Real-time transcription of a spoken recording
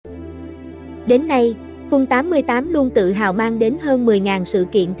Đến nay, Fun88 luôn tự hào mang đến hơn 10.000 sự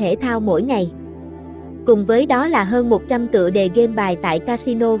kiện thể thao mỗi ngày. Cùng với đó là hơn 100 tựa đề game bài tại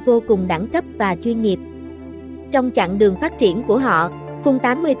casino vô cùng đẳng cấp và chuyên nghiệp. Trong chặng đường phát triển của họ,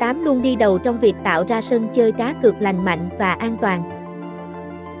 Fun88 luôn đi đầu trong việc tạo ra sân chơi cá cược lành mạnh và an toàn.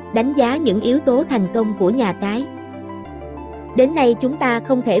 Đánh giá những yếu tố thành công của nhà cái. Đến nay chúng ta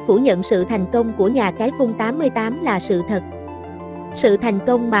không thể phủ nhận sự thành công của nhà cái Fun88 là sự thật. Sự thành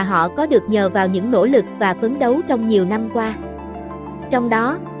công mà họ có được nhờ vào những nỗ lực và phấn đấu trong nhiều năm qua. Trong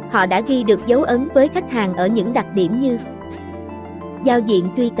đó, họ đã ghi được dấu ấn với khách hàng ở những đặc điểm như giao diện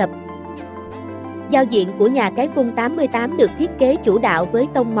truy cập. Giao diện của nhà cái Fun88 được thiết kế chủ đạo với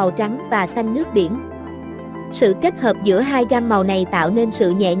tông màu trắng và xanh nước biển. Sự kết hợp giữa hai gam màu này tạo nên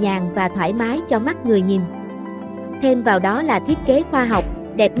sự nhẹ nhàng và thoải mái cho mắt người nhìn. Thêm vào đó là thiết kế khoa học,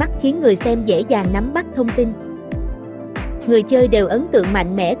 đẹp mắt khiến người xem dễ dàng nắm bắt thông tin. Người chơi đều ấn tượng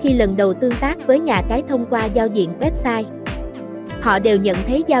mạnh mẽ khi lần đầu tương tác với nhà cái thông qua giao diện website. Họ đều nhận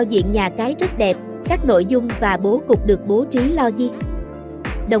thấy giao diện nhà cái rất đẹp, các nội dung và bố cục được bố trí logic.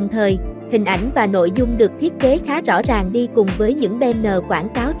 Đồng thời, hình ảnh và nội dung được thiết kế khá rõ ràng đi cùng với những banner quảng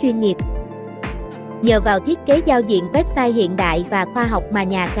cáo chuyên nghiệp. Nhờ vào thiết kế giao diện website hiện đại và khoa học mà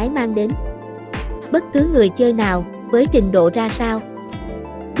nhà cái mang đến, bất cứ người chơi nào, với trình độ ra sao,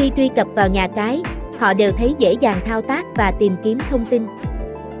 khi truy cập vào nhà cái, họ đều thấy dễ dàng thao tác và tìm kiếm thông tin.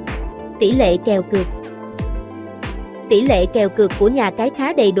 Tỷ lệ kèo cược. Tỷ lệ kèo cược của nhà cái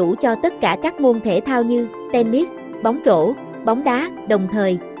khá đầy đủ cho tất cả các môn thể thao như tennis, bóng rổ, bóng đá, đồng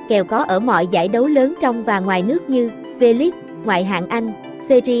thời, kèo có ở mọi giải đấu lớn trong và ngoài nước như V-League, Ngoại hạng Anh,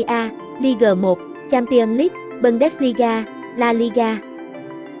 Serie A, Ligue 1, Champions League, Bundesliga, La Liga.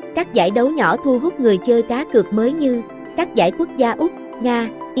 Các giải đấu nhỏ thu hút người chơi cá cược mới như các giải quốc gia Úc, Nga,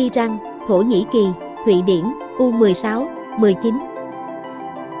 Iran, Thổ Nhĩ Kỳ, Thụy Điển, U16, 19.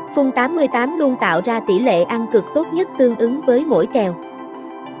 Fun88 luôn tạo ra tỷ lệ ăn cược tốt nhất tương ứng với mỗi kèo.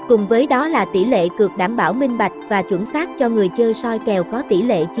 Cùng với đó là tỷ lệ cược đảm bảo minh bạch và chuẩn xác cho người chơi soi kèo có tỷ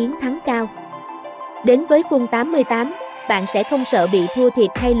lệ chiến thắng cao. Đến với Fun88, bạn sẽ không sợ bị thua thiệt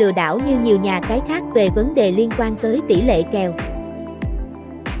hay lừa đảo như nhiều nhà cái khác về vấn đề liên quan tới tỷ lệ kèo.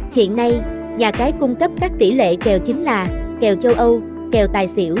 Hiện nay, nhà cái cung cấp các tỷ lệ kèo chính là kèo châu Âu, kèo tài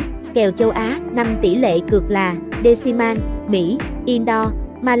xỉu, kèo châu Á, 5 tỷ lệ cược là Decimal, Mỹ, Indoor,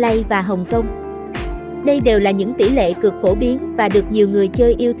 Malay và Hồng Kông. Đây đều là những tỷ lệ cược phổ biến và được nhiều người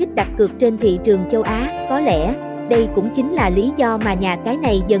chơi yêu thích đặt cược trên thị trường châu Á. Có lẽ, đây cũng chính là lý do mà nhà cái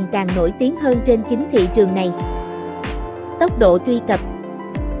này dần càng nổi tiếng hơn trên chính thị trường này. Tốc độ truy cập.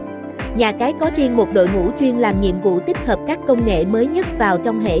 Nhà cái có riêng một đội ngũ chuyên làm nhiệm vụ tích hợp các công nghệ mới nhất vào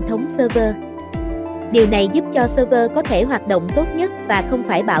trong hệ thống server. Điều này giúp cho server có thể hoạt động tốt nhất và không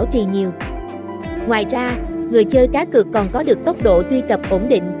phải bảo trì nhiều. Ngoài ra, người chơi cá cược còn có được tốc độ truy cập ổn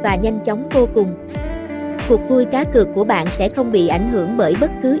định và nhanh chóng vô cùng. Cuộc vui cá cược của bạn sẽ không bị ảnh hưởng bởi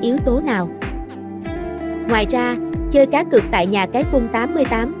bất cứ yếu tố nào. Ngoài ra, chơi cá cược tại nhà cái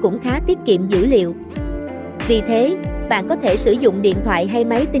Fun88 cũng khá tiết kiệm dữ liệu. Vì thế, bạn có thể sử dụng điện thoại hay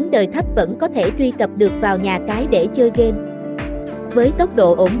máy tính đời thấp vẫn có thể truy cập được vào nhà cái để chơi game. Với tốc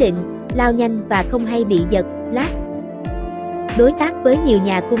độ ổn định, lao nhanh và không hay bị giật, lag. Đối tác với nhiều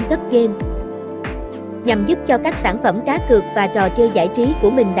nhà cung cấp game. Nhằm giúp cho các sản phẩm cá cược và trò chơi giải trí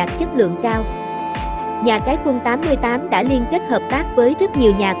của mình đạt chất lượng cao, nhà cái Fun88 đã liên kết hợp tác với rất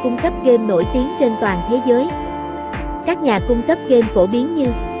nhiều nhà cung cấp game nổi tiếng trên toàn thế giới. Các nhà cung cấp game phổ biến như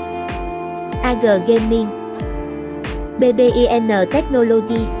AG Gaming, BBIN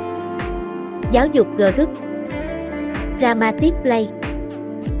Technology, Giáo dục Group, Dramatic Play,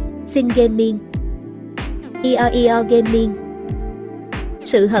 Sin Gaming, EO Gaming.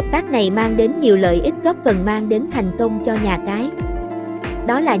 Sự hợp tác này mang đến nhiều lợi ích góp phần mang đến thành công cho nhà cái.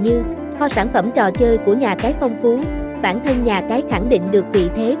 Đó là như kho sản phẩm trò chơi của nhà cái phong phú, bản thân nhà cái khẳng định được vị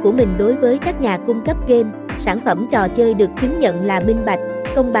thế của mình đối với các nhà cung cấp game, sản phẩm trò chơi được chứng nhận là minh bạch,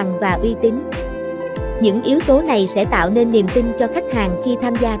 công bằng và uy tín. Những yếu tố này sẽ tạo nên niềm tin cho khách hàng khi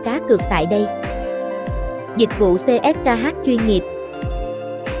tham gia cá cược tại đây. Dịch vụ CSKH chuyên nghiệp.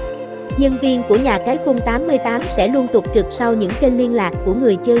 Nhân viên của nhà cái Fun88 sẽ luôn túc trực sau những kênh liên lạc của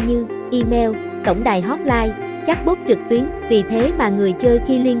người chơi như email, tổng đài hotline, chatbot trực tuyến, vì thế mà người chơi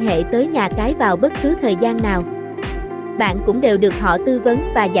khi liên hệ tới nhà cái vào bất cứ thời gian nào, bạn cũng đều được họ tư vấn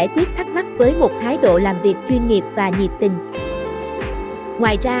và giải quyết thắc mắc với một thái độ làm việc chuyên nghiệp và nhiệt tình.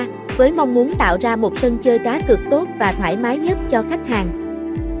 Ngoài ra, với mong muốn tạo ra một sân chơi cá cược tốt và thoải mái nhất cho khách hàng,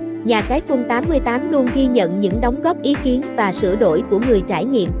 nhà cái Fun88 luôn ghi nhận những đóng góp ý kiến và sửa đổi của người trải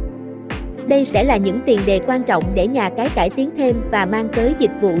nghiệm. Đây sẽ là những tiền đề quan trọng để nhà cái cải tiến thêm và mang tới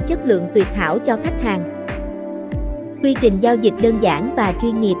dịch vụ chất lượng tuyệt hảo cho khách hàng. Quy trình giao dịch đơn giản và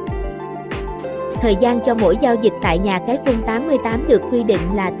chuyên nghiệp. Thời gian cho mỗi giao dịch tại nhà cái Phun 88 được quy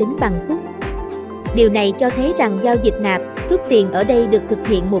định là tính bằng phút. Điều này cho thấy rằng giao dịch nạp, rút tiền ở đây được thực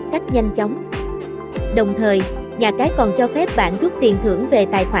hiện một cách nhanh chóng. Đồng thời, nhà cái còn cho phép bạn rút tiền thưởng về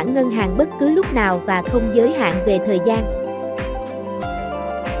tài khoản ngân hàng bất cứ lúc nào và không giới hạn về thời gian.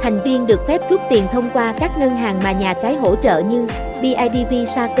 Thành viên được phép rút tiền thông qua các ngân hàng mà nhà cái hỗ trợ như BIDV,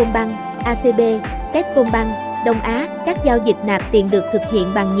 Sacombank, ACB, Techcombank, Đông Á. Các giao dịch nạp tiền được thực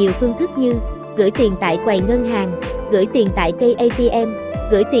hiện bằng nhiều phương thức như gửi tiền tại quầy ngân hàng, gửi tiền tại cây ATM,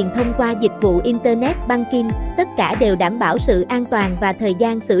 gửi tiền thông qua dịch vụ Internet Banking, tất cả đều đảm bảo sự an toàn và thời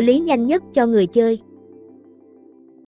gian xử lý nhanh nhất cho người chơi.